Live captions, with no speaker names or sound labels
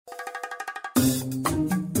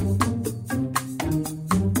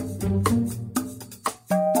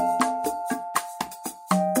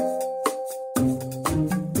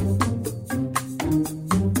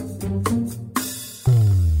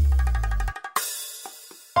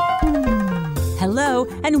Hello,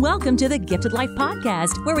 and welcome to the Gifted Life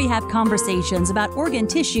Podcast, where we have conversations about organ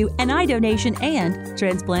tissue and eye donation and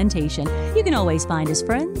transplantation. You can always find us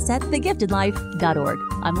friends at thegiftedlife.org.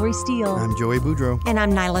 I'm Lori Steele. I'm Joey Boudreau. And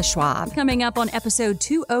I'm Nyla Schwab. Coming up on episode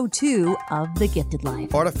 202 of The Gifted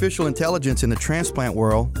Life. Artificial intelligence in the transplant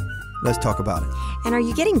world. Let's talk about it. And are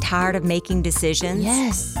you getting tired of making decisions?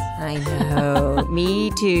 Yes. I know.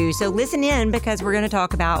 Me too. So listen in, because we're going to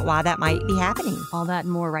talk about why that might be happening. All that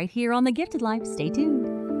and more right here on The Gifted Life. Stay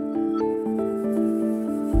tuned.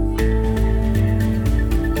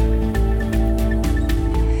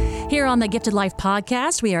 Here on the Gifted Life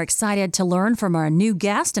Podcast, we are excited to learn from our new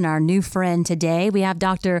guest and our new friend today. We have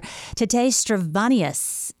Dr. Tate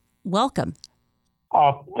Stravanius. Welcome.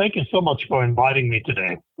 Thank you so much for inviting me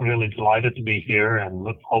today. I'm really delighted to be here and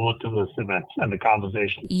look forward to this event and the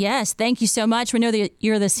conversation. Yes, thank you so much. We know that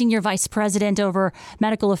you're the Senior Vice President over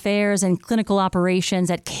Medical Affairs and Clinical Operations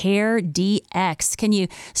at CareDX. Can you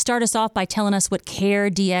start us off by telling us what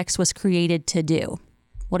CareDX was created to do,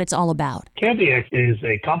 what it's all about? CareDX is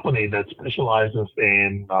a company that specializes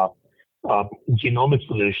in genomic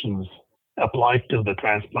solutions applied to the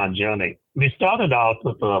transplant journey. We started out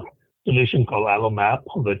with a solution called AlloMap,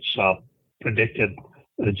 which predicted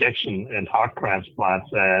rejection in heart transplants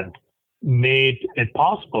and made it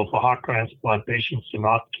possible for heart transplant patients to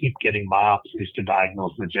not keep getting biopsies to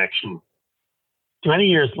diagnose rejection. 20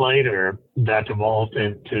 years later, that evolved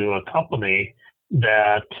into a company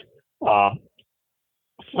that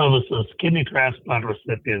services kidney transplant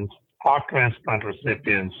recipients, heart transplant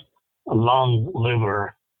recipients, lung,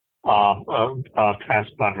 liver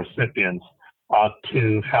transplant recipients,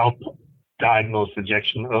 to help diagnose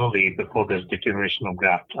rejection early before there's deterioration of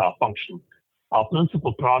graft function. Our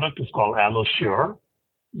principal product is called AlloSure,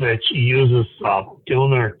 which uses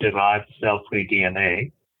donor-derived cell-free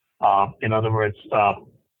DNA. In other words,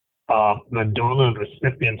 when donor and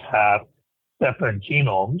recipients have separate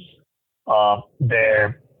genomes,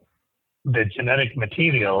 their genetic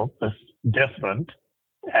material is different,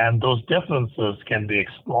 and those differences can be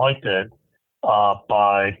exploited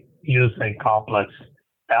by using complex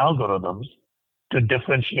algorithms to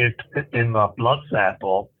differentiate in a blood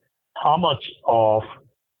sample how much of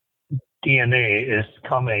DNA is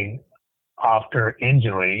coming after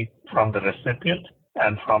injury from the recipient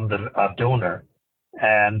and from the donor.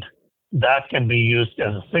 And that can be used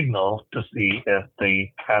as a signal to see if the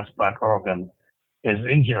transplant organ is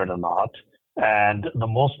injured or not. And the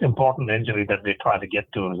most important injury that they try to get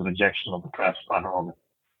to is rejection of the transplant organ.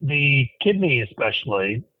 The kidney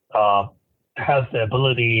especially has the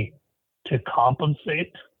ability to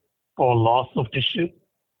compensate for loss of tissue.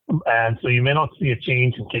 And so you may not see a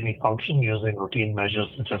change in kidney function using routine measures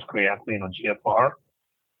such as creatinine or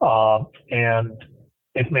GFR. And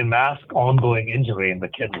it may mask ongoing injury in the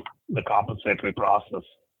kidney, the compensatory process.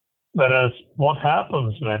 Whereas what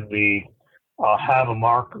happens when we have a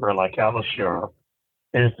marker like AlloSure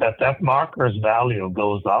is that marker's value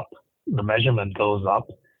goes up, the measurement goes up,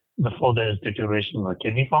 before there is deterioration of the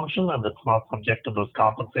kidney function, and it's not subject to those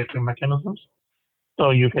compensatory mechanisms.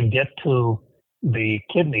 So you can get to the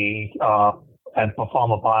kidney and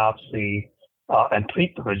perform a biopsy and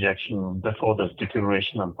treat the rejection before there's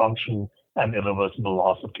deterioration in function and irreversible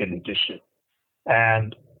loss of kidney tissue.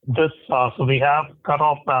 And this, so we have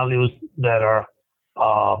cutoff values that are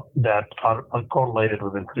correlated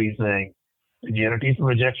with increasing severities of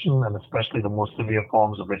rejection, and especially the more severe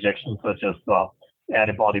forms of rejection, such as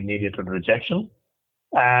antibody-mediated rejection.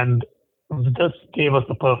 And this gave us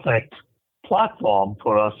the perfect platform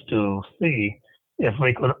for us to see if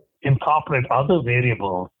we could incorporate other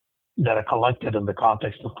variables that are collected in the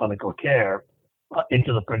context of clinical care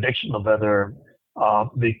into the prediction of whether a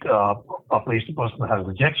person has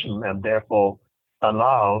rejection, and therefore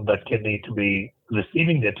allow that kidney to be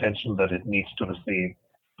receiving the attention that it needs to receive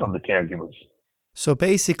from the caregivers. So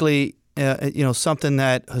basically, something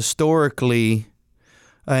that historically,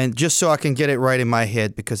 and just so I can get it right in my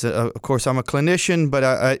head, because of course I'm a clinician, but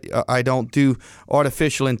I don't do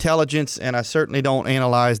artificial intelligence, and I certainly don't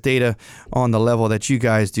analyze data on the level that you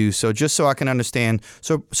guys do. So just so I can understand,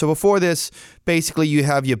 so before this, basically you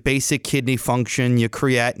have your basic kidney function, your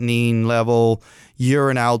creatinine level,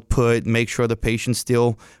 urine output, make sure the patient's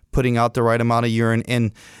still putting out the right amount of urine,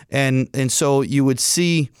 and so you would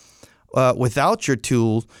see without your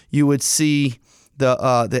tool, you would see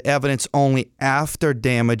the evidence only after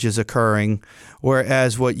damage is occurring,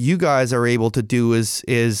 whereas what you guys are able to do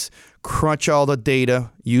is crunch all the data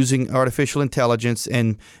using artificial intelligence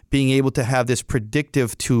and being able to have this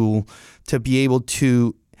predictive tool to be able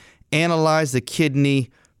to analyze the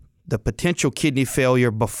potential kidney failure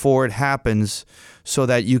before it happens, so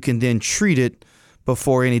that you can then treat it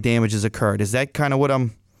before any damage has occurred. Is that kind of what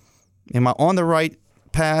am I on the right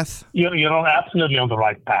path? You're absolutely on the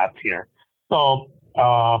right path here. So,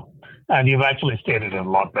 and you've actually stated it a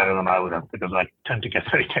lot better than I would have, because I tend to get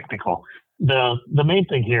very technical. The main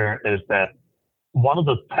thing here is that one of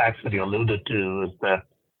the facts that you alluded to is that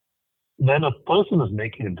when a person is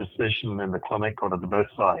making a decision in the clinic or at the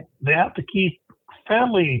bedside, they have to keep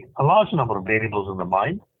a large number of variables in the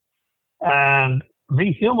mind. And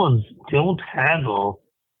we humans don't handle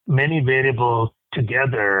many variables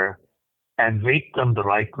together and weight them the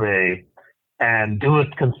right way and do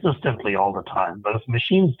it consistently all the time. But if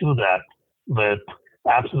machines do that with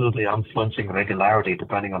absolutely unflinching regularity,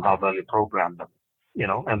 depending on how well you program them,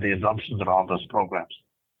 and the assumptions around those programs.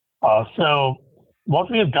 So what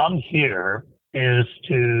we have done here is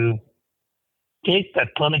to take that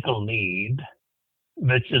clinical need,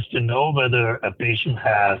 which is to know whether a patient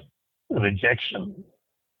has a rejection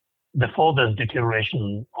before there's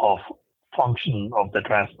deterioration of function of the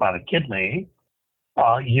transplanted kidney,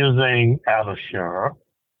 using AlloSure,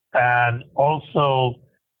 and also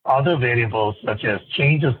other variables such as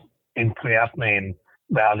changes in creatinine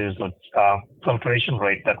values or filtration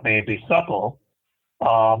rate that may be subtle,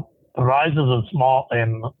 rises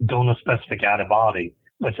in donor-specific antibody,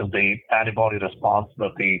 which is the antibody response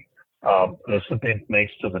that the recipient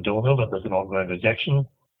makes to the donor when there's an ongoing rejection,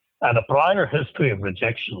 and a prior history of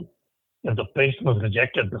rejection. If the patient was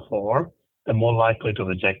rejected before, they're more likely to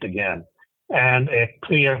reject again, and a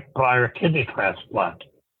prior kidney transplant,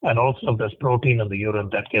 and also there's protein in the urine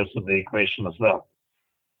that gives us the equation as well.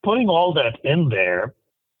 Putting all that in there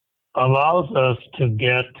allows us to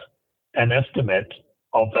get an estimate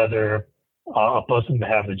of whether a person may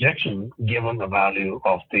have rejection given the value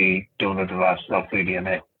of the donor-derived cell-free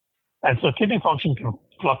DNA. And so kidney function can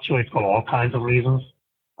fluctuate for all kinds of reasons.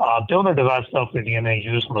 Donor-derived cell-free DNA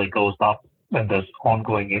usually goes up when there's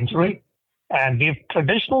ongoing injury. And we've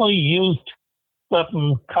traditionally used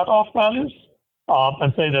certain cutoff values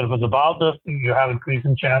and say that if it's above this, you have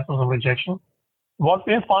increasing chances of rejection. What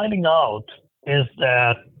we're finding out is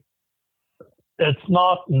that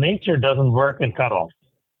nature doesn't work in cutoffs.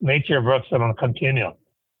 Nature works on a continuum.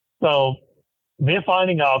 So we're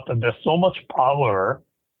finding out that there's so much power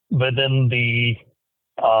within the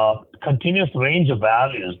continuous range of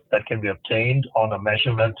values that can be obtained on a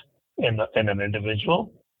measurement in an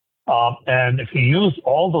individual. And if you use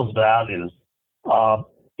all those values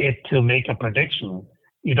to make a prediction,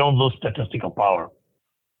 you don't lose statistical power.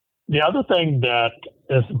 The other thing that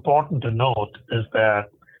is important to note is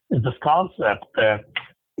this concept that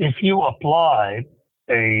if you apply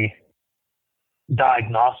a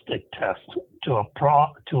diagnostic test to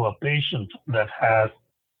a patient that has,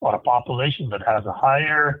 or a population that has a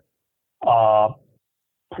higher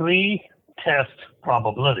pre-test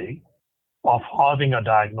probability of having a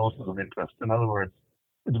diagnosis of interest. In other words,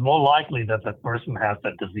 it's more likely that that person has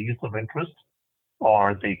that disease of interest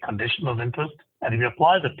or the condition of interest. And if you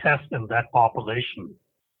apply the test in that population,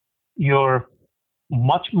 you're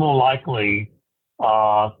much more likely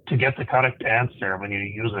to get the correct answer when you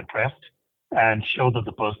use a test and show that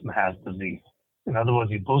the person has disease. In other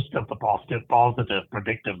words, you boost up the positive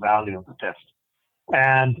predictive value of the test.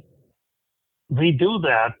 And we do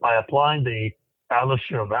that by applying the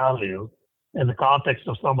AlloSure value in the context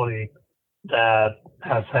of somebody that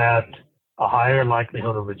has had a higher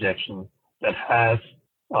likelihood of rejection, that has,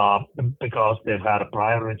 because they've had a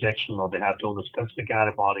prior rejection, or they have donor-specific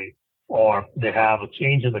antibody, or they have a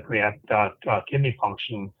change in the kidney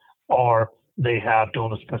function, or they have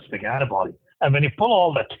donor-specific antibody. And when you pull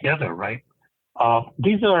all that together, right,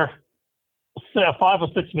 these are 5 or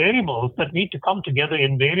 6 variables that need to come together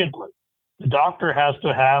invariably. The doctor has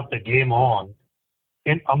to have the game on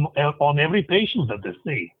every patient that they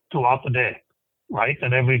see throughout the day, right,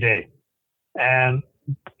 and every day. And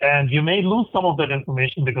you may lose some of that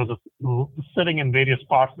information because it's sitting in various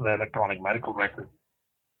parts of the electronic medical record.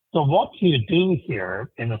 So what you do here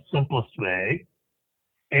in the simplest way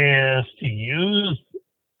is to use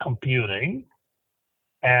computing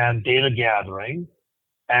and data gathering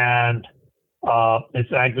and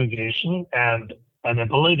its aggregation and an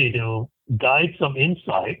ability to guide some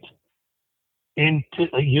insight into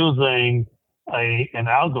using an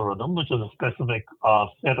algorithm, which is a specific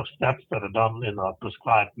set of steps that are done in a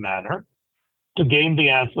prescribed manner to gain the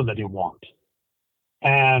answer that you want.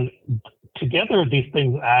 And together, these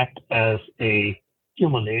things act as a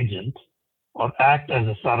human agent or act as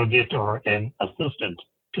a surrogate or an assistant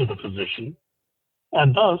to the physician.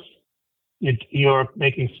 And thus, you're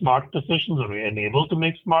making smart decisions or you're enabled to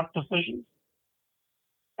make smart decisions.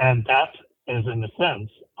 And that is, in a sense,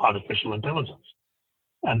 artificial intelligence.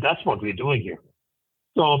 And that's what we're doing here.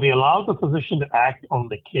 So we allow the physician to act on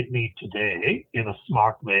the kidney today in a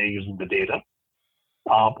smart way using the data,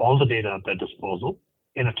 all the data at their disposal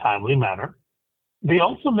in a timely manner. We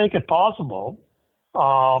also make it possible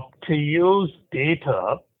to use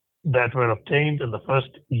data that were obtained in the first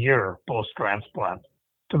year post-transplant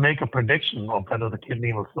to make a prediction of whether the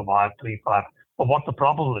kidney will survive 3, 5, or what the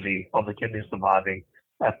probability of the kidney surviving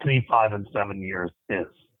at 3, 5, and 7 years is.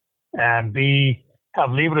 And we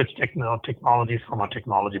have leveraged technologies from our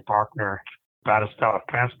technology partner, Battlestar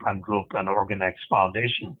Transplant Group and OrganX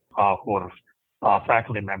Foundation, who are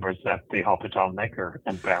faculty members at the Hospital Necker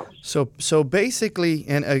in Paris. So basically,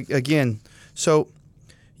 and again, so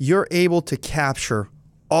you're able to capture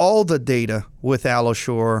all the data with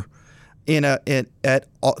AlloSure at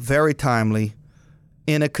very timely,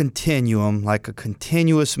 in a continuum, like a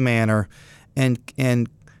continuous manner, and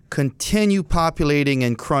continue populating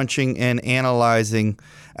and crunching and analyzing,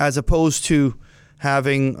 as opposed to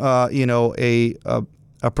having a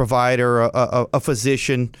provider, a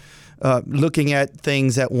physician looking at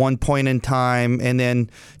things at one point in time and then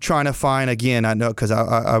trying to find, again, I know because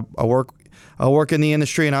I work in the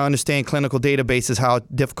industry and I understand clinical databases, how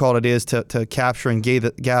difficult it is to capture and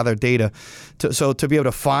gather data. So to be able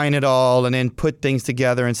to find it all and then put things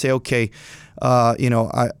together and say, okay,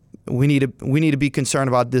 we need to be concerned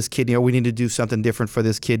about this kidney, or we need to do something different for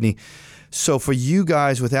this kidney. So for you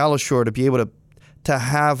guys with AlloSure to be able to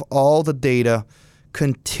have all the data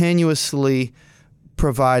continuously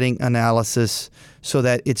providing analysis so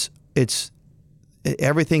that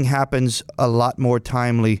everything happens a lot more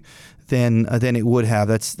timely than it would have.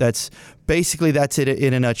 That's basically it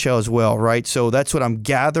in a nutshell as well, right? So that's what I'm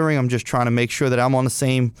gathering. I'm just trying to make sure that I'm on the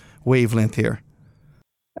same wavelength here.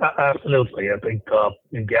 Absolutely. I think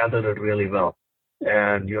you gathered it really well,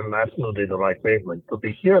 and you're on absolutely the right wavelength. So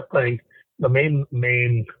the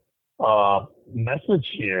main message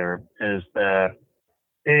here is that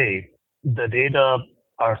the data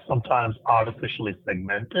are sometimes artificially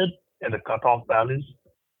segmented in the cutoff values.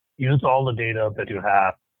 Use all the data that you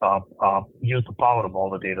have. Use the power of all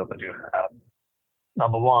the data that you have.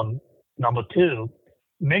 Number one. Number two,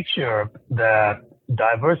 make sure that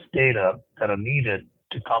diverse data that are needed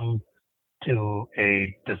to come to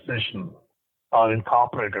a decision are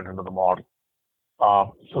incorporated into the model,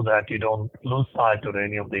 so that you don't lose sight of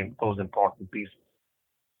any of those important pieces.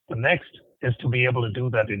 The next is to be able to do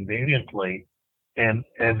that invariantly in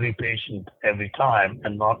every patient, every time,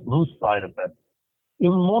 and not lose sight of it.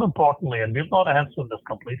 Even more importantly, and we've not answered this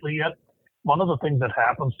completely yet, one of the things that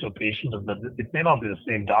happens to a patient is that it may not be the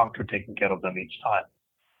same doctor taking care of them each time.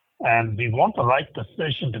 And we want the right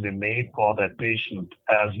decision to be made for that patient,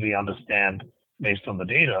 as we understand based on the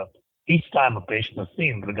data, each time a patient is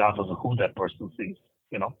seen, regardless of who that person sees,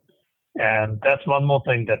 And that's one more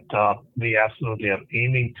thing that we absolutely are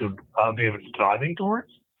aiming to be driving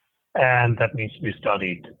towards. And that needs to be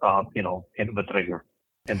studied, with rigor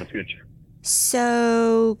in the future.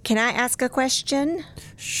 So, can I ask a question?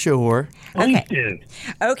 Sure. Okay.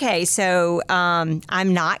 Okay, so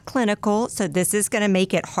I'm not clinical, so this is going to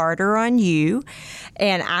make it harder on you.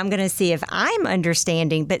 And I'm going to see if I'm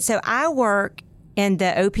understanding. But so I work in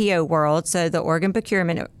the OPO world, so the Organ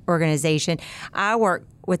Procurement Organization. I work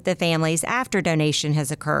with the families after donation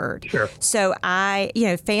has occurred. Sure. So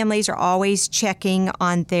families are always checking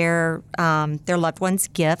on their loved ones'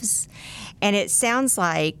 gifts. And it sounds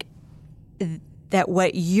like that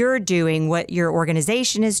what you're doing, what your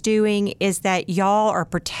organization is doing, is that y'all are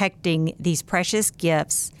protecting these precious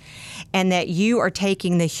gifts, and that you are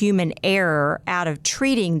taking the human error out of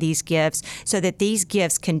treating these gifts so that these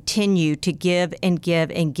gifts continue to give and give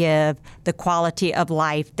and give the quality of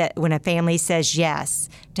life that when a family says yes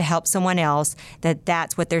to help someone else,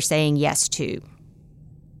 that's what they're saying yes to.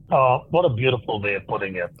 What a beautiful way of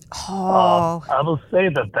putting it. Oh. I will say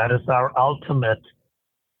that is our ultimate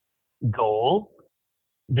goal.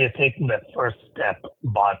 We're taking that first step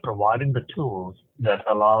by providing the tools that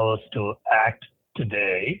allow us to act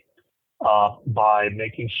today, by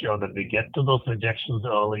making sure that we get to those rejections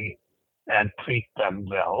early and treat them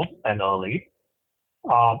well and early.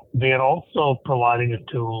 We are also providing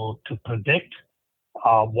a tool to predict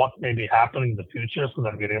what may be happening in the future, so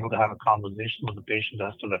that we're able to have a conversation with the patient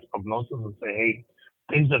as to that prognosis and say, hey,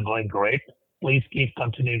 things are going great. Please keep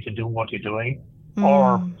continuing to do what you're doing.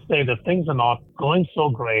 or say that things are not going so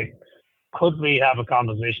great, could we have a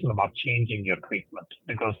conversation about changing your treatment?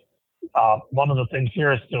 Because one of the things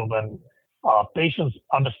here is still when patients,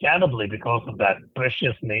 understandably, because of that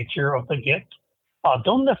precious nature of the gift,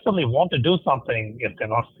 don't necessarily want to do something if they're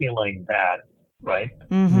not feeling bad, right?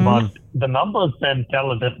 But the numbers then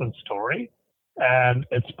tell a different story, and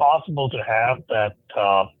it's possible to have that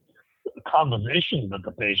conversation with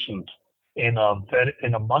the patient in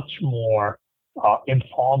a much more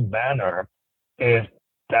informed manner if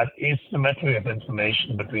that asymmetry of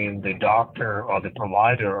information between the doctor or the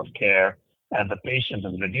provider of care and the patient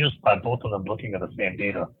is reduced by both of them looking at the same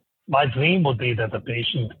data. My dream would be that the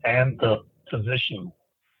patient and the physician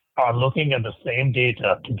are looking at the same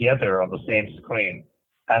data together on the same screen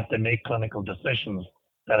as they make clinical decisions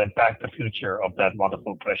that impact the future of that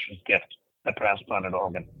wonderful, precious gift, the transplanted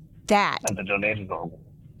organ That and the donated organ.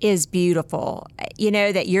 is beautiful. You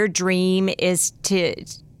know, that your dream is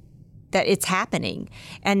that it's happening,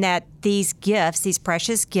 and that these gifts, these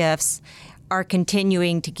precious gifts, are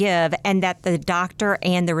continuing to give, and that the doctor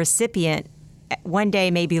and the recipient one day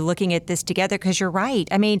may be looking at this together, because you're right.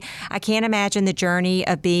 I mean, I can't imagine the journey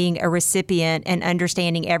of being a recipient and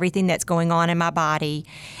understanding everything that's going on in my body,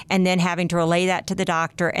 and then having to relay that to the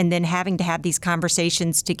doctor, and then having to have these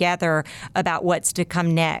conversations together about what's to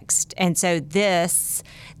come next. And so this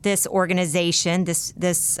organization,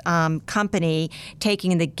 this company,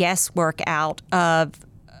 taking the guesswork out of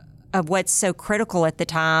what's so critical at the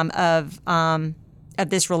time of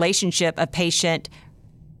this relationship of patient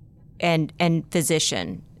and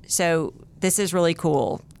physician. So this is really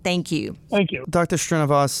cool. Thank you. Thank you. Dr.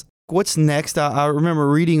 Srinivas, what's next? I remember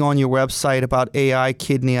reading on your website about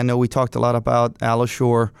AiKidney. I know we talked a lot about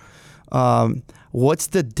AlloSure. What's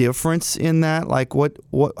the difference in that? Like,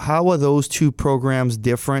 how are those two programs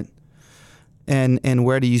different, and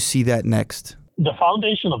where do you see that next? The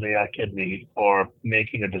foundation of AiKidney for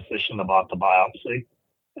making a decision about the biopsy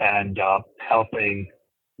and helping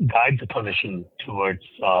guide the clinician towards,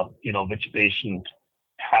 which patient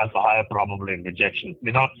has a higher probability of rejection.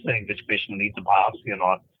 We're not saying which patient needs a biopsy or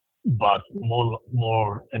not, but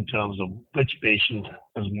more in terms of which patient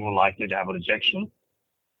is more likely to have a rejection.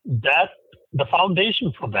 The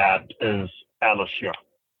foundation for that is AlloSure,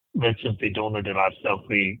 which is the donor-derived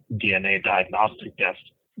cell-free DNA diagnostic test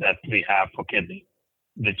that we have for kidney,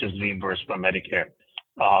 which is reimbursed by Medicare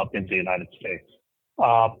in the United States.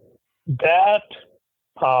 That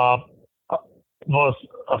was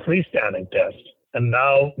a freestanding test, and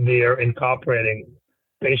now we are incorporating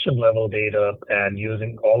patient-level data and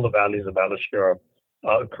using all the values of AlloSure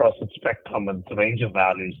across the spectrum and the range of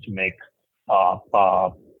values to make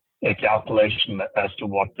a calculation as to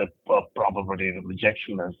what the probability of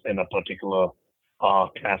rejection is in a particular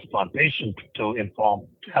transplant patient to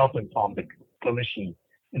help inform the clinician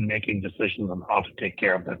in making decisions on how to take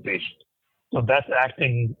care of that patient. So that's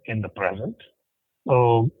acting in the present.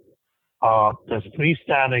 So there's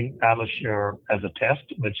freestanding AlloSure as a test,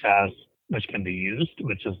 which can be used,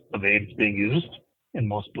 which is the way it's being used in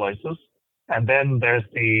most places. And then there's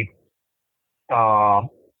the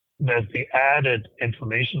added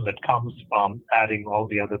information that comes from adding all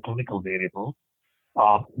the other clinical variables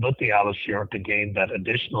with the AlloSure to gain that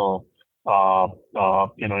additional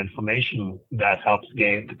information that helps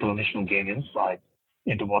the clinician gain insight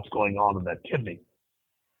into what's going on in that kidney.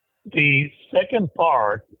 The second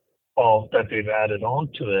part of that we've added on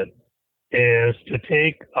to it is to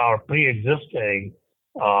take our pre-existing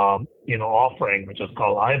offering, which is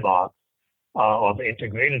called iBox, or the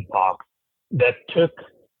integrated box, that took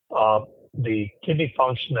the kidney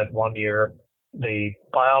function at 1 year, the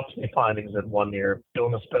biopsy findings at 1 year,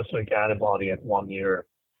 donor-specific antibody at 1 year,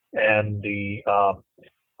 and the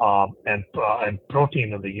and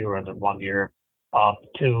protein in the urine at 1 year,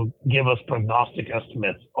 to give us prognostic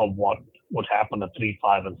estimates of what would happen at 3,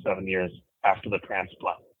 5, and 7 years after the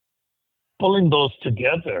transplant. Pulling those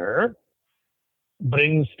together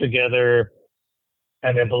brings together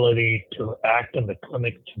an ability to act in the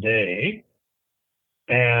clinic today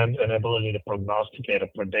and an ability to prognosticate or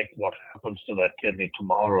predict what happens to that kidney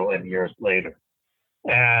tomorrow and years later.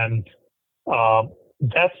 And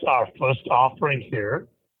that's our first offering here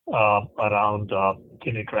around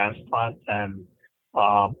kidney transplant. And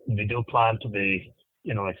we do plan to be,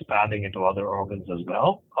 expanding into other organs as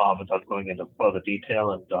well, without going into further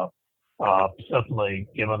detail. And certainly,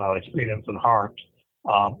 given our experience in heart,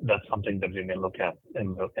 that's something that we may look at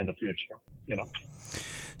in the future.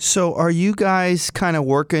 So, are you guys kind of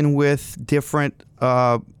working with different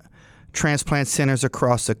transplant centers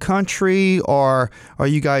across the country, or are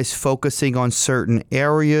you guys focusing on certain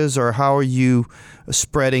areas, or how are you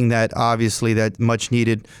spreading that, obviously, that much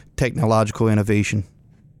needed technological innovation?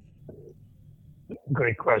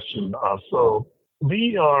 Great question. So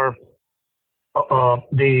we are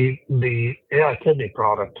the AiKidney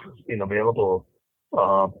product has been available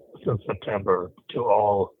since September to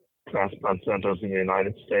all transplant centers in the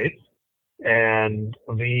United States, and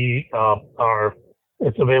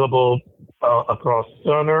it's available across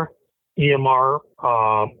Cerner, EMR,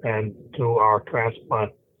 and through our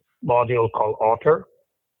transplant module called Otter,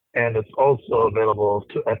 and it's also available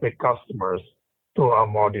to Epic customers through our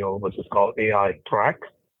module, which is called AI Track,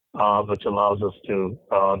 which allows us to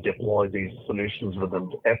deploy these solutions within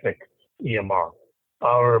the Epic EMR.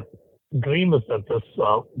 Our dream is that this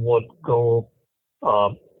would go, I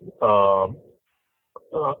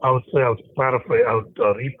would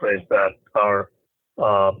rephrase that. Our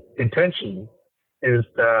intention is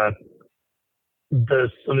that the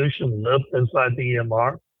solution lives inside the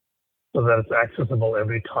EMR so that it's accessible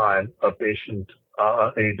every time a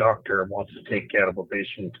doctor wants to take care of a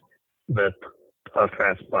patient with a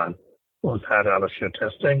transplant who's had AlloSure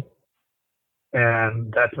testing.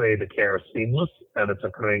 And that way the care is seamless and it's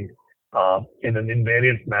occurring in an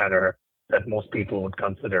invariant manner that most people would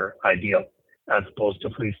consider ideal, as opposed to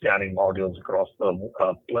freestanding modules across the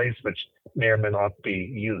place, which may or may not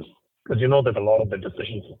be used. Because you know that a lot of the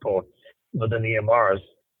decision support within EMRs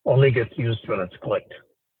only gets used when it's clicked.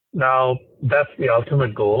 Now, that's the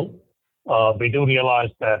ultimate goal. We do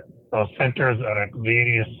realize that centers are at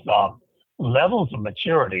various levels of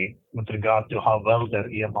maturity with regard to how well their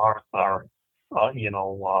EMRs are,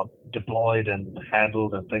 deployed and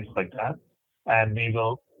handled and things like that. And we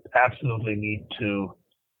will absolutely need to,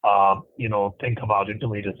 think about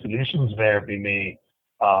intermediate solutions where we may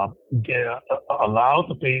allow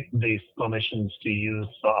these clinicians to use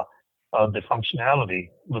the functionality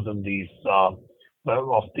within these of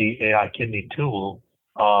the AiKidney tool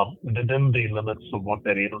within the limits of what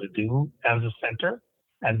they're able to do as a center,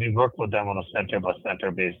 and we work with them on a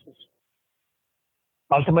center-by-center basis.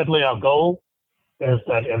 Ultimately, our goal is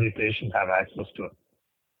that every patient have access to it.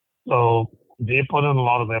 So they put in a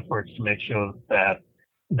lot of efforts to make sure that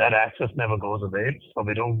access never goes away. So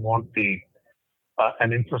we don't want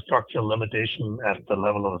an infrastructure limitation at the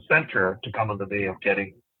level of a center to come in the way of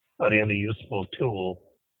getting a really useful tool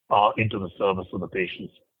into the service of the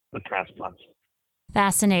patients with transplants.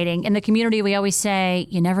 Fascinating. In the community, we always say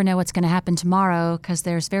you never know what's going to happen tomorrow because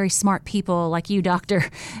there's very smart people like you, doctor,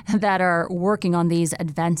 that are working on these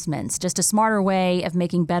advancements. Just a smarter way of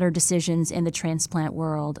making better decisions in the transplant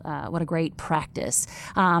world. What a great practice.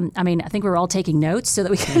 I think we're all taking notes so that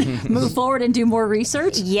we can move forward and do more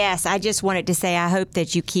research. Yes, I just wanted to say I hope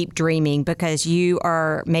that you keep dreaming because you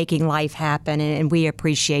are making life happen, and we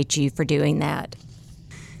appreciate you for doing that.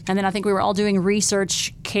 And then I think we were all doing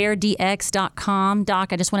research, CareDX.com.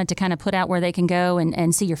 Doc, I just wanted to kind of put out where they can go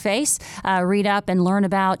and see your face, read up and learn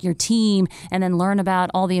about your team, and then learn about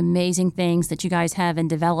all the amazing things that you guys have in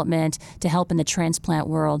development to help in the transplant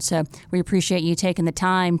world. So we appreciate you taking the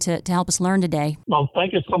time to help us learn today. Well,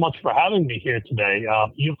 thank you so much for having me here today.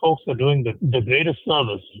 You folks are doing the greatest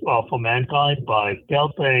service for mankind by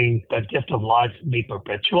helping that gift of life be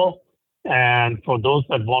perpetual. And for those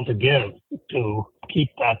that want to give, to keep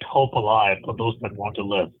that hope alive for those that want to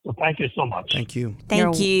live. So thank you so much. Thank you.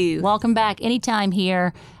 Thank you. Welcome back anytime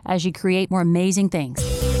here as you create more amazing things.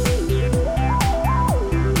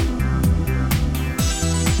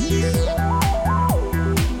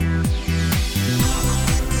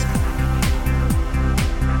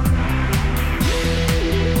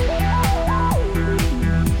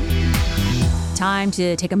 Time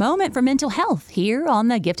to take a moment for mental health here on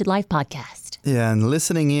the Gifted Life Podcast. Yeah, and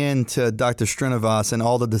listening in to Dr. Srinivas and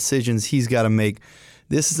all the decisions he's got to make,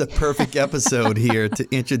 this is a perfect episode here to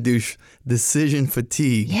introduce decision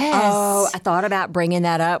fatigue. Yes. Oh, I thought about bringing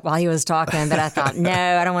that up while he was talking, but I thought, no,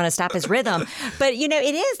 I don't want to stop his rhythm. But,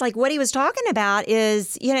 it is like what he was talking about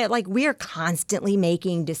is, like we are constantly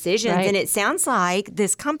making decisions. Right. And it sounds like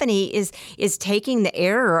this company is taking the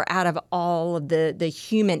error out of all of the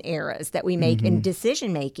human errors that we make in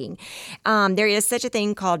decision making. There is such a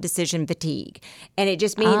thing called decision fatigue. And it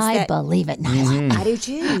just means I believe it, Nyla. I do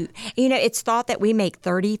too. It's thought that we make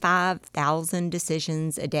 35,000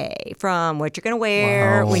 decisions a day, from what you're going to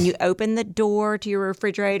wear, when you open the door to your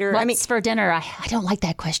refrigerator. What's for dinner? I don't like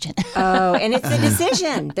that question. Oh, and it's a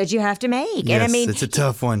decision that you have to make. Yes, and it's a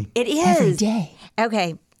tough one. It is. Every day.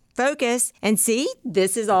 Okay. focus and see,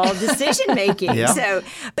 this is all decision making. Yeah. So,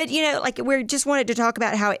 but like we just wanted to talk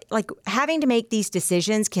about how like having to make these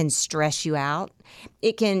decisions can stress you out.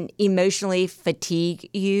 It can emotionally fatigue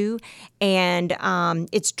you, and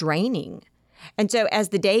it's draining. And so as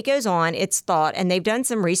the day goes on, it's thought, and they've done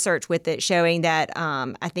some research with it showing that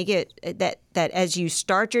I think that as you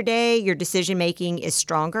start your day, your decision making is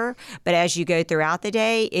stronger, but as you go throughout the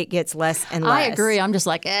day, it gets less and less. I agree. I'm just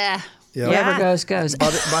like, Yeah. whatever goes.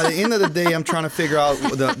 By the end of the day, I'm trying to figure out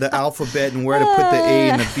the alphabet and where to put the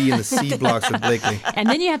A and the B and the C blocks with Blakely. And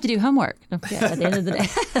then you have to do homework. Don't forget, at the end of the day.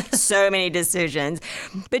 So many decisions.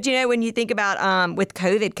 But when you think about with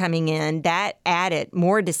COVID coming in, that added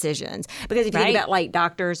more decisions. Because if you think about like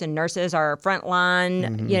doctors and nurses, our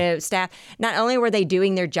frontline staff, not only were they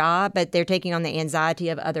doing their job, but they're taking on the anxiety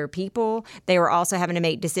of other people. They were also having to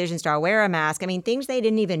make decisions, do I wear a mask? I mean, things they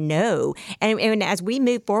didn't even know. And as we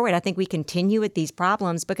move forward, I think we continue with these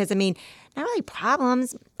problems because, not really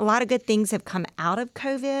problems. A lot of good things have come out of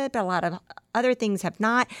COVID, but a lot of other things have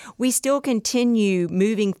not. We still continue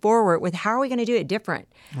moving forward with how are we going to do it different?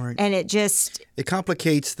 Right. And it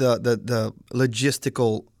complicates the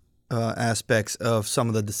logistical aspects of some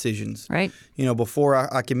of the decisions. Right. Before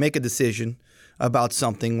I can make a decision about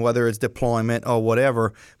something, whether it's deployment or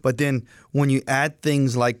whatever, but then when you add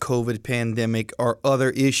things like COVID pandemic or other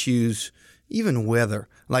issues, even weather,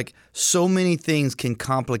 like so many things can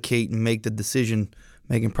complicate and make the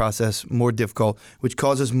decision-making process more difficult, which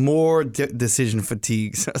causes more decision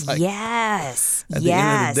fatigue. So it's like, yes. At the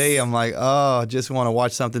end of the day, I'm like, I just want to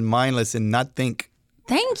watch something mindless and not think.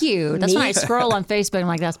 Thank you. That's when I scroll on Facebook. I'm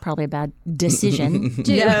like, that's probably a bad decision.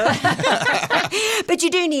 But you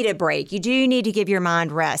do need a break. You do need to give your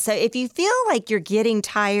mind rest. So if you feel like you're getting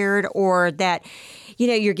tired or that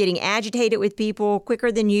you're getting agitated with people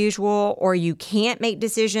quicker than usual, or you can't make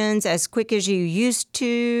decisions as quick as you used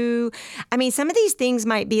to. Some of these things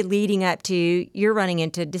might be leading up to you're running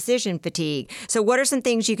into decision fatigue. So what are some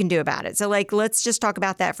things you can do about it? So let's just talk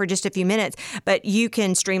about that for just a few minutes. But you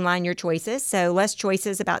can streamline your choices. So less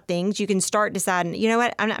choices about things. You can start deciding, you know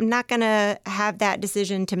what, I'm not going to have that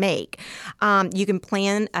decision to make. You can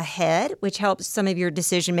plan ahead, which helps some of your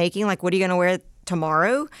decision making. Like, what are you going to wear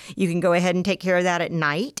tomorrow? You can go ahead and take care of that at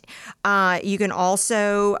night. You can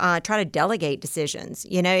also try to delegate decisions.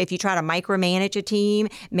 If you try to micromanage a team,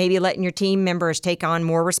 maybe letting your team members take on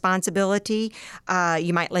more responsibility.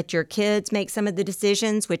 You might let your kids make some of the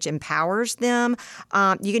decisions, which empowers them.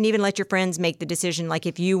 You can even let your friends make the decision, like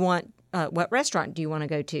if you want what restaurant do you want to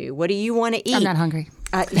go to? What do you want to eat? I'm not hungry.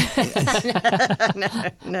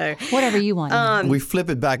 No. Whatever you want. We flip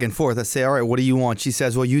it back and forth. I say, all right, what do you want? She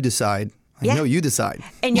says, well, you decide. No, you decide.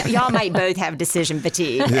 And y'all might both have decision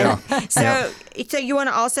fatigue. Yeah. So you want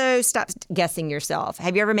to also stop guessing yourself.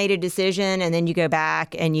 Have you ever made a decision and then you go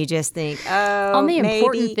back and you just think, on the maybe.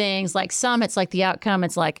 important things, like some, it's like the outcome.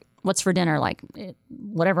 It's like, what's for dinner? Like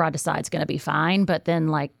whatever I decide is going to be fine. But then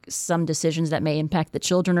like some decisions that may impact the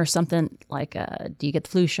children or something, like do you get the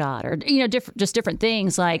flu shot or, different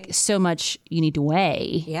things, like so much you need to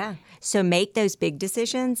weigh. Yeah. So make those big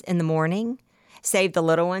decisions in the morning. Save the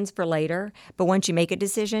little ones for later. But once you make a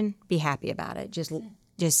decision, be happy about it. Just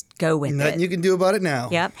go with it. Nothing you can do about it now.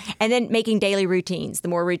 Yep. And then making daily routines. The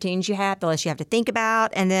more routines you have, the less you have to think about.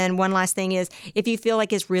 And then one last thing is, if you feel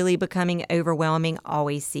like it's really becoming overwhelming,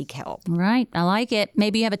 always seek help. Right. I like it.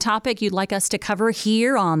 Maybe you have a topic you'd like us to cover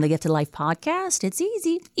here on the Gifted Life podcast. It's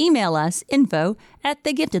easy. Email us,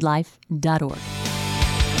 info@thegiftedlife.org.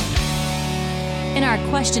 In our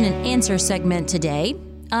question and answer segment today,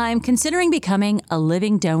 I'm considering becoming a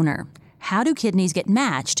living donor. How do kidneys get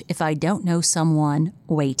matched if I don't know someone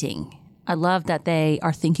waiting? I love that they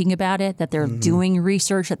are thinking about it, that they're doing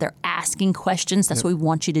research, that they're asking questions. That's what we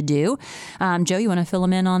want you to do. Joe, you want to fill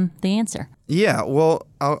them in on the answer? Yeah, well,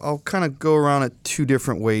 I'll kind of go around it two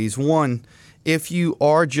different ways. One, if you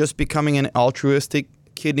are just becoming an altruistic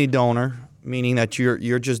kidney donor, meaning that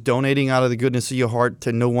you're just donating out of the goodness of your heart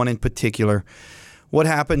to no one in particular, what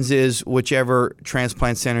happens is whichever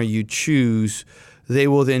transplant center you choose, they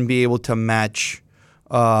will then be able to match.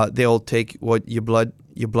 They'll take what your blood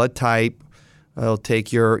type. They'll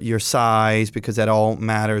take your size because that all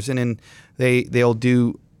matters, and then they'll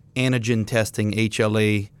do antigen testing,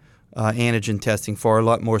 HLA antigen testing for a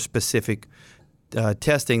lot more specific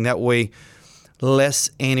testing. That way, less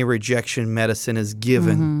anti-rejection medicine is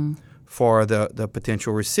given for the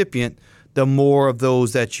potential recipient. The more of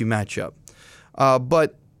those that you match up.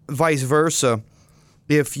 But vice versa,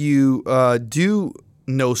 if you do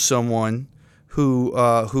know someone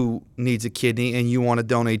who needs a kidney and you want to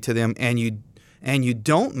donate to them and you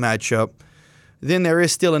don't match up, then there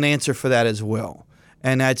is still an answer for that as well.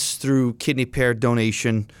 and that's through kidney pair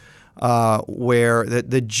donation, where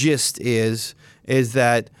the gist is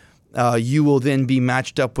that you will then be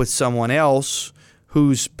matched up with someone else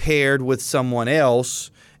who's paired with someone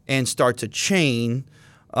else and starts a chain,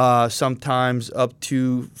 sometimes up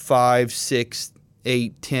to 5, 6,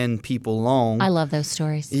 8, 10 people long. I love those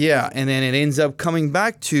stories. Yeah, and then it ends up coming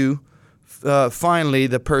back to finally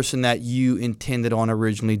the person that you intended on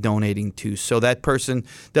originally donating to. So that person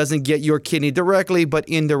doesn't get your kidney directly, but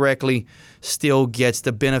indirectly still gets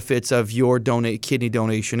the benefits of your kidney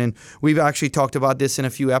donation. And we've actually talked about this in a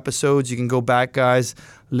few episodes. You can go back, guys,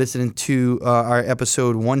 listening to our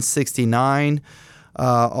episode 169,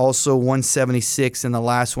 also 176, and the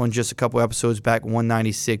last one just a couple episodes back,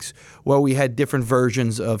 196, where we had different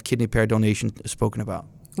versions of kidney pair donation spoken about.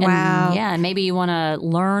 Wow. And maybe you want to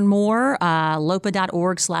learn more.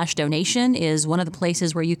 LOPA.org/donation is one of the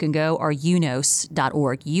places where you can go, or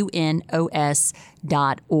UNOS.org, UNOS.org,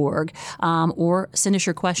 or send us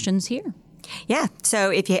your questions here. Yeah. So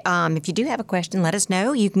if you do have a question, let us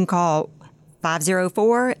know. You can call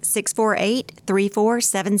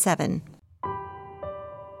 504-648-3477.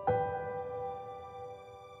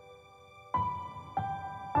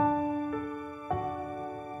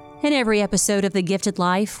 In every episode of The Gifted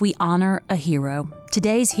Life, we honor a hero.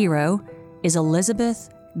 Today's hero is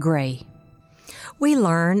Elizabeth Gray. We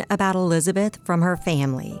learn about Elizabeth from her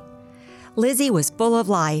family. Lizzie was full of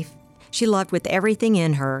life. She loved with everything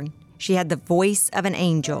in her. She had the voice of an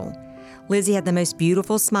angel. Lizzie had the most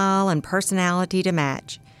beautiful smile and personality to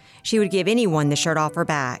match. She would give anyone the shirt off her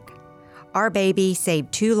back. Our baby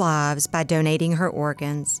saved 2 lives by donating her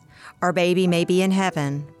organs. Our baby may be in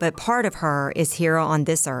heaven, but part of her is here on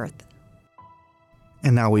this earth.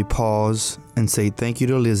 And now we pause and say thank you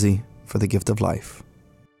to Lizzie for the gift of life.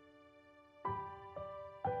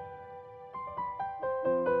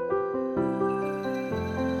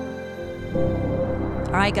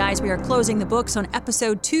 All right, guys, we are closing the books on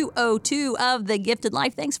episode 202 of The Gifted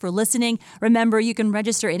Life. Thanks for listening. Remember, you can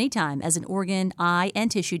register anytime as an organ, eye,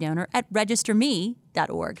 and tissue donor at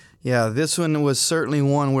registerme.org. Yeah, this one was certainly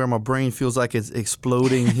one where my brain feels like it's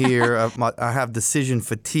exploding here. I have decision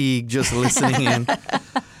fatigue just listening in.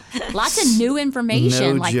 Lots of new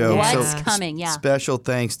information, No joke. what's So, coming. Yeah. Special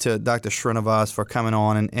thanks to Dr. Srinivas for coming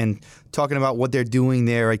on and talking about what they're doing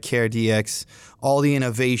there at CareDX, all the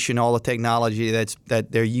innovation, all the technology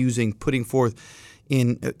that they're using, putting forth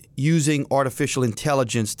in using artificial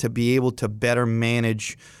intelligence to be able to better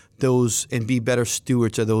manage those and be better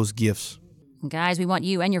stewards of those gifts. Guys, we want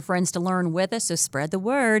you and your friends to learn with us, so spread the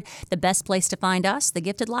word. The best place to find us, The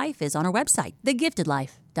Gifted Life, is on our website,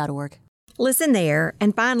 thegiftedlife.org. Listen there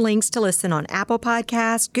and find links to listen on Apple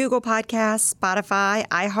Podcasts, Google Podcasts, Spotify,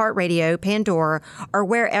 iHeartRadio, Pandora, or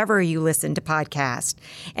wherever you listen to podcasts.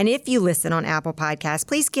 And if you listen on Apple Podcasts,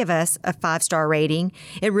 please give us a 5-star rating.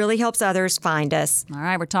 It really helps others find us. All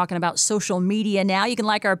right, we're talking about social media now. You can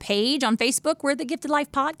like our page on Facebook. We're The Gifted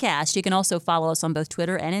Life Podcast. You can also follow us on both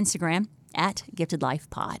Twitter and Instagram at Gifted Life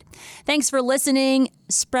Pod. Thanks for listening.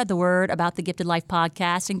 Spread the word about the Gifted Life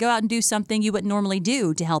Podcast and go out and do something you wouldn't normally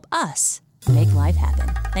do to help us make life happen.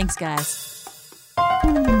 Thanks, guys.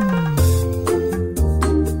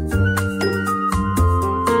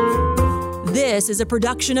 This is a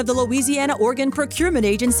production of the Louisiana Organ Procurement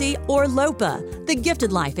Agency, or LOPA. The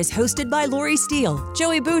Gifted Life is hosted by Lori Steele,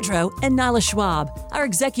 Joey Boudreau, and Nyla Schwab. Our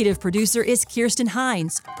executive producer is Kirsten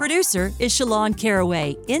Hines. Producer is Shalon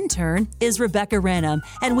Caraway. Intern is Rebecca Ranum.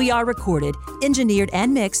 And we are recorded, engineered,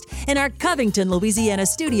 and mixed in our Covington, Louisiana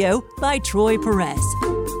studio by Troy Perez.